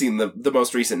haven't seen the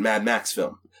most recent Mad Max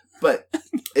film. But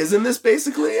isn't this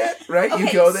basically it? Right? Okay,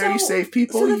 you go there, so- you save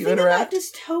people, So the you thing interact. about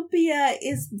dystopia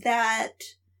is that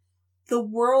the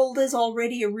world is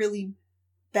already a really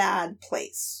bad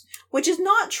place, which is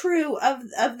not true of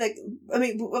the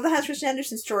Hans Christian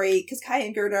Andersen story, because Kai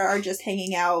and Gerda are just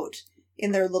hanging out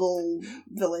in their little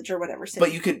village or whatever city.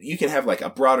 But you can have like a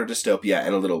broader dystopia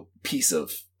and a little piece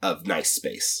of nice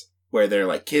space where they're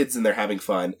like kids and they're having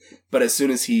fun. But as soon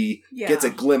as he gets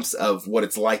a glimpse of what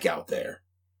it's like out there.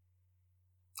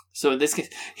 So in this case,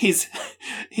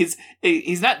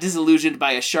 he's not disillusioned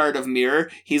by a shard of mirror.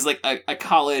 He's like a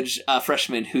college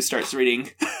freshman who starts reading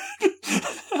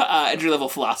entry-level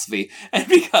philosophy and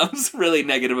becomes really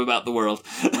negative about the world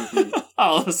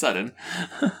all of a sudden.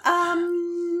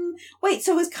 Wait,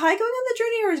 so is Kai going on the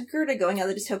journey or is Gerda going on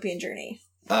the dystopian journey?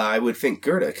 I would think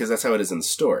Gerda, because that's how it is in the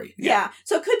story. Yeah.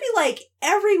 So it could be like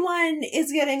everyone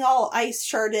is getting all ice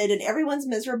sharded and everyone's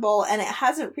miserable and it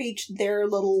hasn't reached their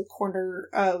little corner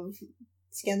of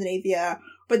Scandinavia,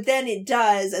 but then it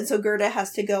does, and so Gerda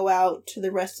has to go out to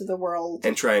the rest of the world.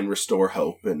 And try and restore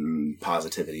hope and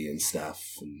positivity and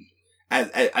stuff. And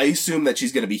I assume that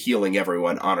she's going to be healing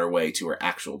everyone on her way to her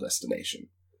actual destination.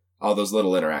 All those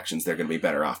little interactions, they're going to be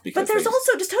better off because. But there's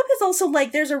also dystopia's also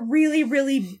like there's a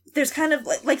really there's kind of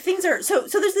like things are so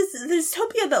there's this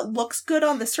dystopia that looks good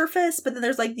on the surface, but then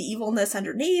there's like the evilness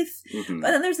underneath. Mm-hmm.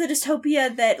 But then there's the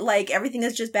dystopia that like everything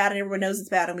is just bad and everyone knows it's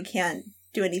bad and we can't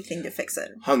do anything to fix it.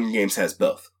 Hunger Games has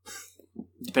both,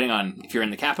 depending on if you're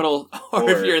in the capital or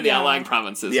if you're in the outlying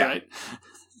provinces, right?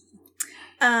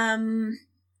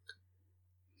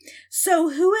 So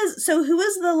who is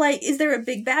the like? Is there a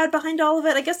big bad behind all of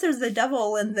it? I guess there's the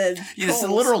devil and the. Yeah, there's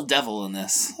a literal devil in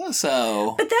this.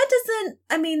 So, but that doesn't.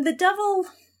 I mean, the devil.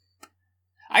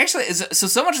 I actually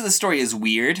so much of the story is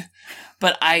weird,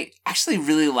 but I actually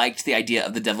really liked the idea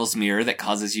of the devil's mirror that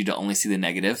causes you to only see the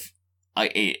negative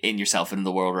in yourself and in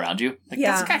the world around you. Like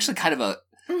that's actually kind of a.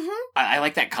 Mm-hmm. I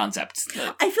like that concept.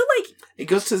 I feel like it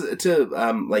goes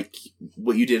to like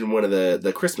what you did in one of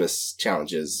the Christmas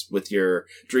challenges with your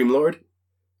Dream Lord.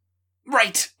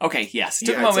 Right. Okay. Yes. It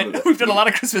took a moment. We've done a lot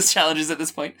of Christmas challenges at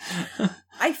this point.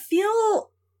 I feel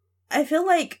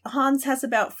like Hans has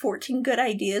about 14 good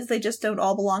ideas. They just don't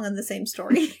all belong in the same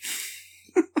story.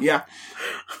 Yeah.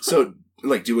 So,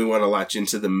 like, do we want to latch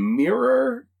into the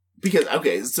mirror?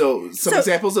 Because so some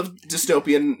examples of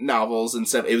dystopian novels and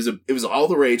stuff. It was all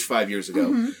the rage 5 years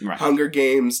ago. Mm-hmm. Right. Hunger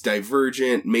Games,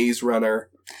 Divergent, Maze Runner.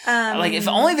 Like if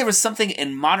only there was something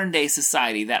in modern day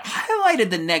society that highlighted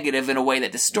the negative in a way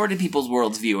that distorted people's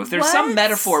world's view. If there's some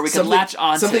metaphor we could latch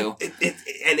onto,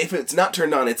 and if it's not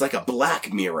turned on, it's like a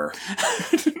black mirror.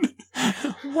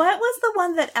 What was the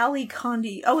one that Ali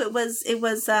Condi? Oh, it was the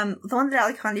one that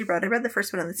Ali Condi wrote. I read the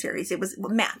first one in the series. It was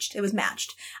Matched.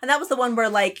 And that was the one where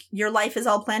like your life is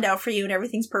all planned out for you and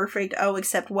everything's perfect. Oh,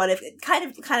 except what if?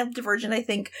 Kind of Divergent, I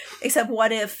think. Except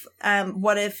what if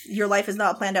your life is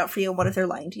not planned out for you and what if they're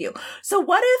lying to you? So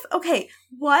what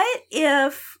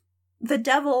if the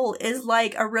devil is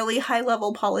like a really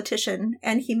high-level politician,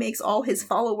 and he makes all his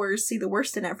followers see the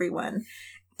worst in everyone.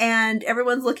 And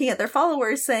everyone's looking at their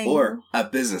followers saying... Or a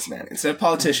businessman. Instead of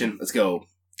politician, let's go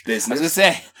business. I was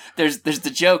going to say, there's the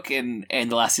joke in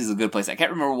the last season of The Good Place. I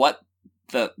can't remember what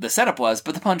the setup was,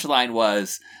 but the punchline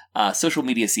was social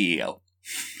media CEO.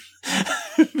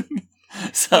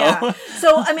 So, yeah.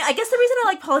 So, I mean, I guess the reason I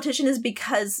like politician is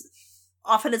because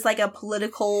often it's like a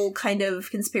political kind of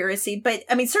conspiracy. But,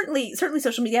 I mean, certainly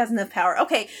social media has enough power.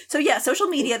 Okay, so yeah, social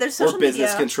media, there's social media. Or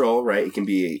business control, right? It can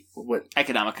be, what?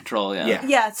 Economic control, yeah.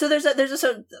 Yeah, so there's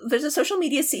a social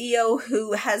media CEO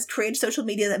who has created social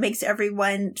media that makes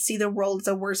everyone see the world as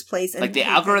a worse place. And like, the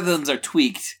algorithms are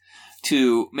tweaked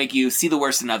to make you see the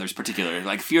worst in others, particularly.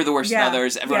 Like, fear the worst in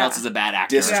others, everyone else is a bad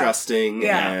actor. Distrusting,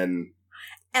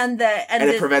 and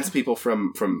it prevents people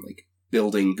from like,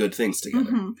 building good things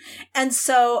together. Mm-hmm. And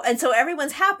so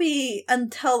everyone's happy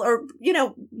until, or,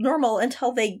 normal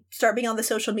until they start being on the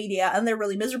social media, and they're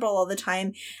really miserable all the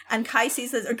time. And Kai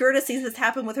sees this, or Gerda sees this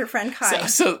happen with her friend Kai.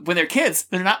 So when they're kids,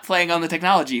 they're not playing on the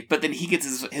technology, but then he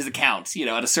gets his account,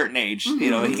 at a certain age, he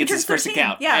gets his first 13,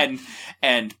 account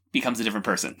and becomes a different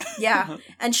person. Yeah.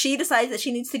 And she decides that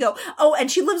she needs to go. Oh,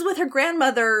 and she lives with her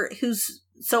grandmother, who's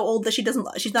so old that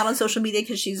she's not on social media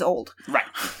because she's old. Right.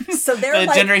 So they're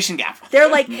the generation gap. They're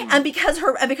like, and because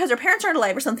her parents aren't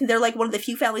alive or something, they're like one of the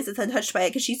few families that's untouched by it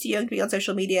because she's too young to be on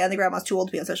social media and the grandma's too old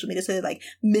to be on social media, so they like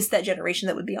miss that generation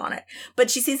that would be on it.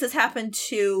 But she sees this happen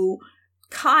to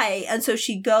Kai, and so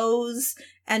she goes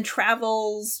and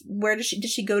travels. Where does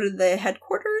she go to the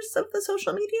headquarters of the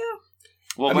social media?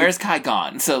 Well, where's Kai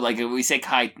gone? So, like, if we say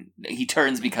Kai, he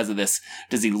turns because of this,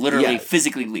 does he literally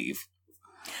physically leave?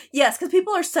 Yes, because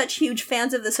people are such huge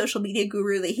fans of the social media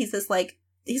guru that he's this like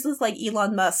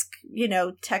Elon Musk,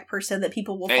 tech person that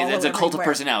people will follow. It's a cult of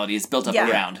personality. It's built up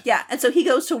around. Yeah, and so he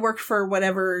goes to work for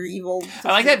whatever evil...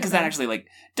 I like that because that actually,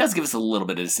 does give us a little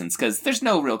bit of distance, because there's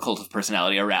no real cult of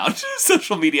personality around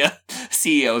social media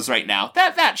CEOs right now.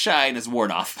 That shine is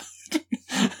worn off.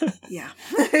 Yeah.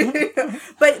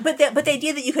 but the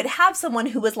idea that you could have someone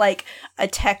who was like a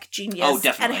tech genius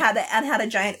and had a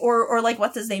giant or like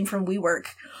what's his name from WeWork.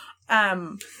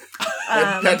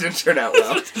 That didn't turn out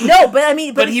well. No, but I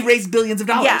mean, but he raised billions of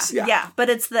dollars. Yeah. But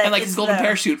it's his golden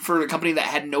parachute for a company that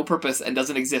had no purpose and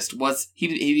doesn't exist was he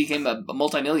became a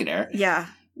multimillionaire. Yeah,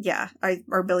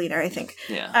 or billionaire, I think.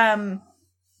 Yeah.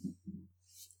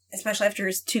 Especially after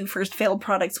his two first failed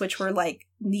products, which were like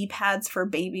knee pads for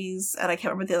babies, and I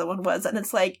can't remember what the other one was. And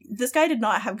it's like, this guy did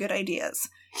not have good ideas.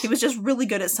 He was just really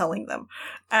good at selling them.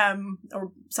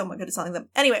 Or somewhat good at selling them.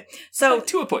 Anyway, so...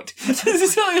 to a point.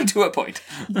 Selling them to a point.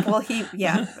 Well,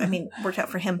 worked out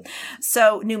for him.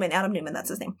 So, Adam Newman, that's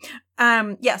his name.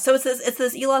 So it's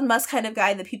this Elon Musk kind of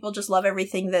guy that people just love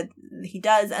everything that he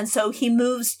does. And so he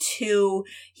moves to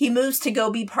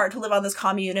go to live on this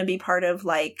commune and be part of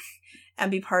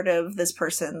this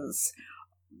person's...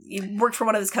 He worked for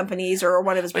one of his companies or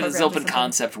one of his programs. His open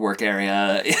concept work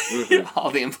area. All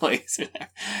the employees are there.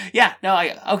 Yeah, no,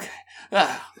 okay.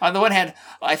 On the one hand,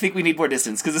 I think we need more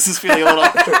distance because this is feeling a little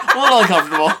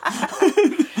uncomfortable.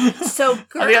 So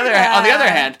on the other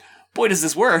hand, boy, does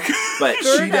this work. But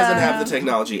she doesn't have the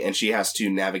technology and she has to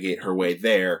navigate her way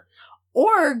there.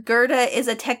 Or Gerda is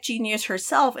a tech genius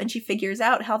herself, and she figures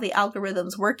out how the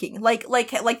algorithm's working. Like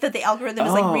that the algorithm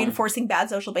is like reinforcing bad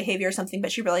social behavior or something, but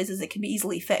she realizes it can be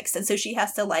easily fixed, and so she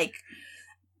has to like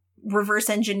reverse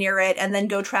engineer it and then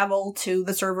go travel to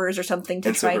the servers or something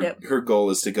to try to. Her goal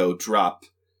is to go drop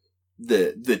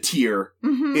the tier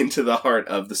into the heart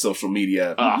of the social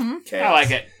media. Chaos. I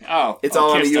like it. It's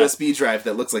all on a USB drive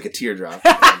that looks like a teardrop.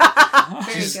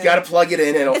 She's got to plug it in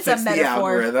and it'll fix the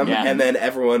algorithm, and then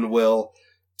everyone will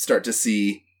start to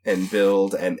see and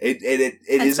build, and it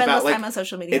is about like time on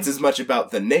social media. It's as much about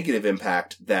the negative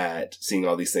impact that seeing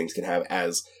all these things can have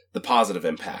as the positive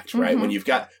impact, right? When you've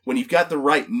got the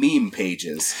right meme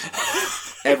pages,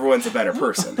 everyone's a better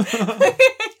person.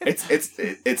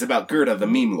 It's about Gerda, the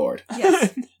meme lord.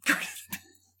 Yes.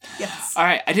 Yes. All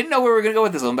right. I didn't know where we were going to go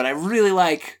with this one, but I really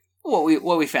like what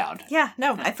we found. Yeah.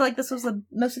 No, I feel like this was the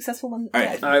most successful one. All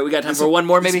right. We got time for one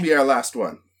more, maybe. This will be our last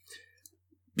one.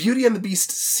 Beauty and the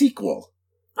Beast sequel.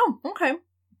 Oh, okay.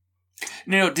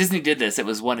 No, Disney did this. It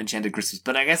was One Enchanted Christmas,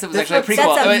 but I guess it was actually a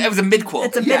prequel. It was a mid-quel.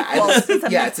 It's a mid-quel.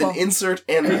 It's an insert,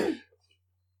 and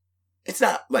it's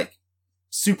not like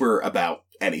super about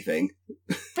anything.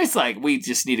 It's like we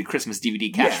just need a Christmas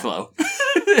DVD cash flow.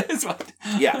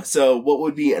 Yeah. So, what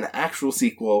would be an actual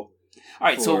sequel? All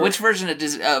right. So, which version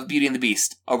of Beauty and the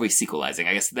Beast are we sequelizing?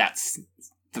 I guess that's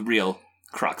the real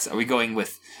crux. Are we going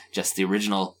with just the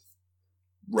original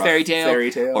rough fairy tale?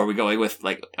 Or are we going with,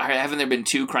 like, haven't there been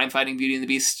 2 crime-fighting Beauty and the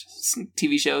Beast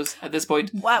TV shows at this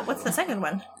point? What's the second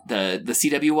one? The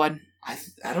CW one? I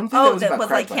don't think that was about crime like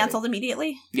fighting. canceled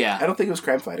immediately? Yeah. I don't think it was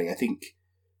crime fighting. I think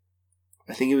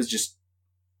it was just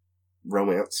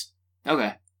romance.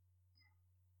 Okay.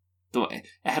 It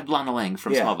had Lana Lang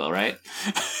from Smallville, right?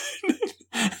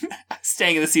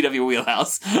 Staying in the CW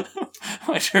wheelhouse,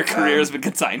 which her career has been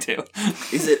consigned to.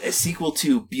 Is it a sequel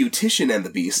to Beautician and the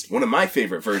Beast? One of my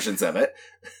favorite versions of it.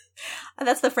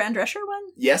 That's the Fran Drescher one?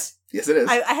 Yes, it is.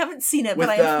 I haven't seen it, With,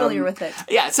 but I am familiar with it.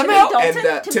 Yeah, somehow.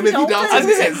 Timothy Dalton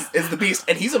is the Beast,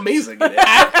 and he's amazing in it.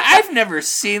 I've never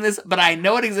seen this, but I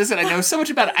know it exists, and I know so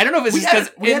much about it. I don't know if it's just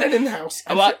because we had it in the house.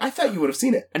 I thought you would have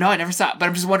seen it. No, I never saw it, but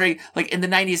I'm just wondering, like, in the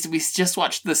 90s, did we just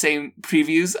watch the same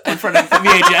previews in front of the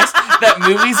VHS that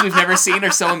movies we've never seen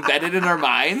are so embedded in our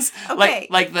minds? Okay.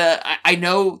 I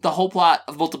know the whole plot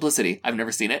of Multiplicity. I've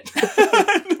never seen it.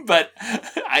 But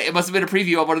it must have been a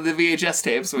preview of one of the VHS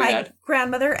tapes we had. My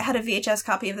grandmother had a VHS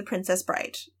copy of The Princess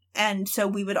Bride. And so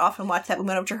we would often watch that. We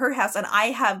went over to her house, and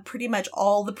I have pretty much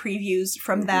all the previews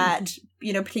from that,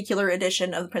 particular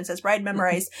edition of The Princess Bride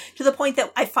memorized, to the point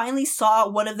that I finally saw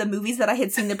one of the movies that I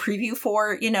had seen the preview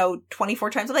for, 24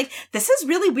 times. I'm like, this is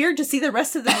really weird to see the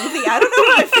rest of the movie. I don't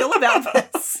know how I feel about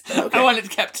this. Okay. I want it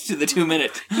kept to the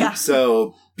 2-minute. Yeah.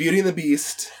 So, Beauty and the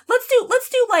Beast.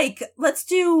 Let's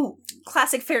do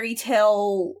classic fairy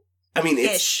tale. I mean,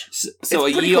 ish. So it's a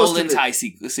pretty ye close olde to and the- tie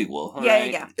sequel.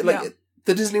 Yeah.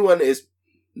 The Disney one is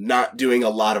not doing a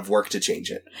lot of work to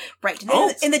change it. Right.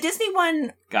 Oh. In the Disney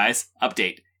one, Guys,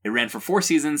 update. It ran for 4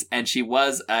 seasons, and she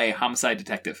was a homicide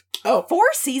detective. Oh, 4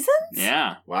 seasons?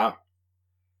 Yeah. wow.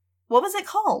 What was it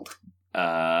called?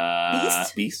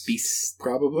 Beast?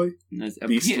 Probably.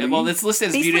 Beastly? Well, it's listed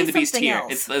as Beastly Beauty and the Beast something here.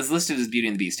 else. It's listed as Beauty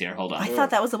and the Beast here. Hold on. I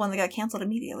thought that was the one that got canceled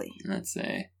immediately. Let's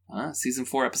say season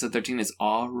 4, episode 13 is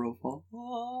Au revoir.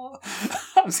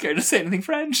 I'm scared to say anything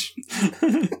French.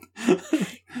 You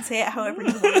can say it however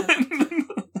you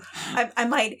want. I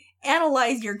might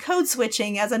analyze your code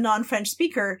switching as a non-French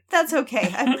speaker. That's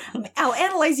okay. I'll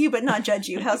analyze you but not judge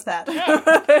you. How's that?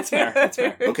 Yeah, that's fair. That's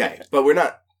fair. Okay, but we're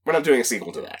not doing a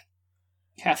sequel to that.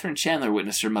 Catherine Chandler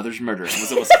witnessed her mother's murder and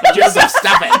was almost Joseph,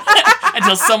 stop it!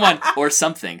 Until someone or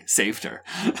something saved her.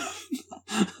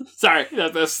 Sorry,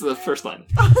 that's the first line.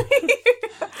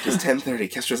 It's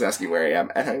 10:30. Kestra's asking where I am,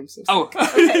 and I'm so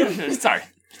sorry. Sorry.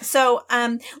 So,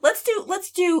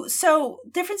 let's do so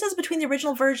differences between the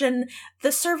original version.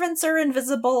 The servants are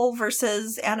invisible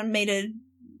versus animated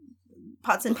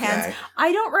pots and pans. Okay.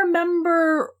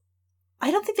 I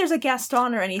don't think there's a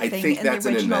Gaston or anything. I think in that's the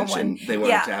an original invention. one. They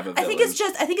wanted to have a villain. I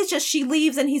think it's just she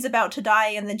leaves and he's about to die,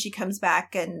 and then she comes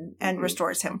back and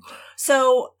restores him.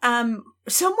 So,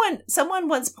 someone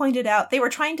once pointed out they were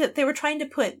trying to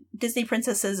put Disney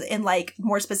princesses in like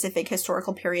more specific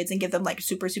historical periods and give them like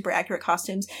super super accurate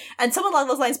costumes. And someone along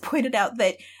those lines pointed out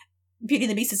that Beauty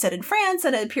and the Beast is set in France,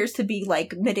 and it appears to be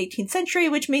like mid-18th century,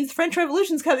 which means the French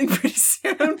Revolution's coming pretty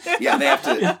soon. Yeah, they have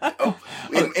to. Oh,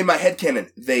 in my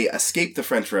headcanon, they escaped the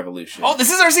French Revolution. Oh,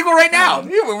 this is our sequel right now.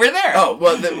 We're there. Oh,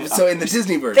 well, so in the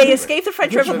Disney version, They escape the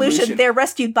French Revolution. They're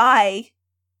rescued by.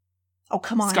 Oh,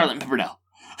 come on, Scarlet Pimpernel.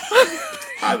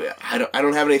 I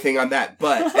don't have anything on that,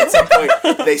 but at some point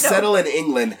they settle in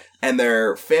England, and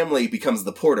their family becomes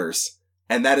the Porters.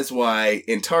 And that is why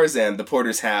in Tarzan, the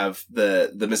Porters have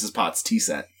the Mrs. Potts tea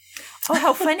set. Oh,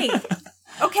 how funny.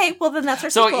 Okay, well then that's our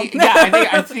So sequel. yeah,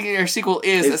 I think our sequel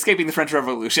is Escaping the French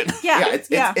Revolution. Yeah,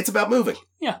 It's about moving.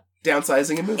 Yeah.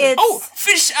 Downsizing and moving.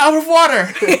 Fish out of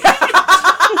water.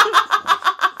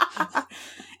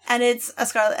 And it's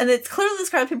clearly the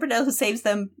Scarlet Pimpernel who saves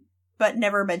them, but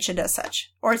never mentioned as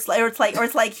such. Or it's like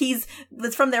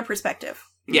it's from their perspective.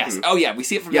 Yes. Oh yeah, we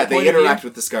see it from Yeah, their point they of view. interact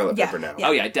with the Scarlet Pimpernel.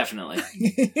 Oh yeah, definitely.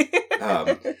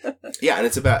 Yeah, and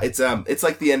it's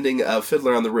like the ending of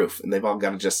Fiddler on the Roof, and they've all got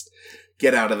to just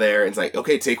get out of there. And it's like,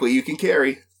 okay, take what you can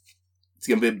carry. It's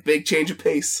gonna be a big change of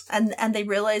pace. And they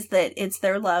realize that it's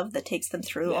their love that takes them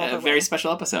through all the A very way.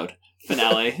 special episode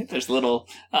finale. There's a little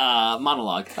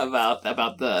monologue about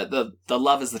the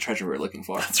love is the treasure we're looking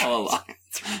for all along.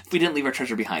 We didn't leave our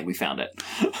treasure behind. We found it.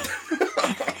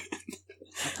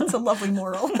 That's a lovely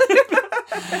moral.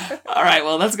 All right,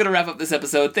 well, that's going to wrap up this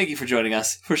episode. Thank you for joining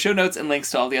us. For show notes and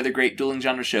links to all the other great Dueling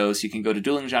Genre shows, you can go to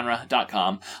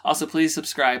duelinggenre.com. Also, please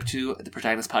subscribe to the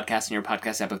Protagonist podcast in your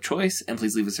podcast app of choice, and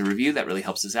please leave us a review. That really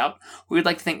helps us out. We would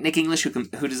like to thank Nick English,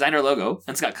 who designed our logo,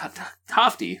 and Scott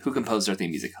Tofty, who composed our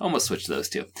theme music. Almost switched those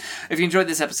two. If you enjoyed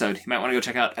this episode, you might want to go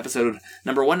check out episode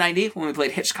number 190, when we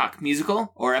played Hitchcock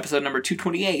Musical, or episode number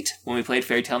 228, when we played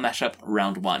Fairy Tale Mashup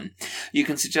Round 1. You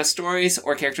can suggest stories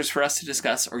or characters for us to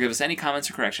discuss, or give us any comments comments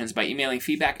or corrections by emailing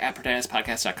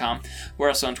feedback@protagonistpodcast.com. We're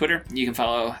also on Twitter. You can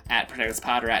follow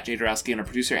 @protagonistpod or @JDorowski, and our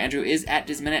producer Andrew is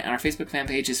 @DisMinute, and our Facebook fan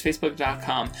page is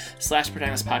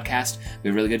facebook.com/protagonistpodcast. We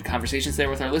have really good conversations there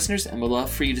with our listeners, and we'd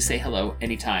love for you to say hello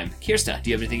anytime. Kirsta,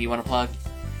 do you have anything you want to plug?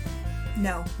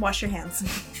 No. Wash your hands.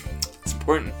 It's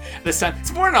important this time. It's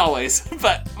important always,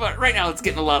 but right now it's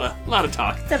getting a lot of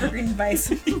talk. It's evergreen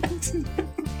advice.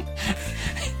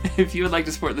 If you would like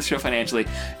to support the show financially,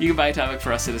 you can buy a topic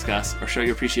for us to discuss or show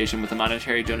your appreciation with a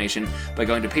monetary donation by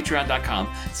going to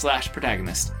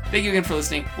patreon.com/protagonist. Thank you again for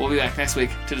listening. We'll be back next week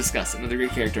to discuss another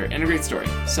great character and a great story.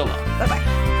 So long.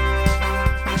 Bye-bye.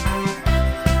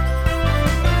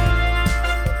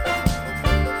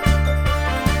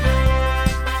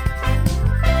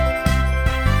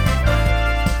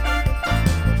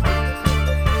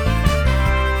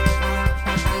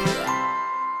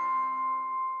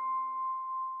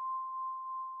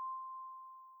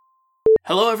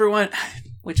 Hello, everyone.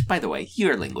 Which, by the way,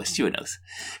 you're a linguist. You knows.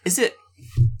 Is it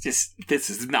just... This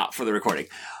is not for the recording.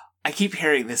 I keep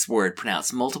hearing this word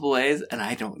pronounced multiple ways, and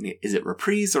I don't... Is it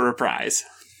reprise or reprise?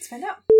 Let's find out.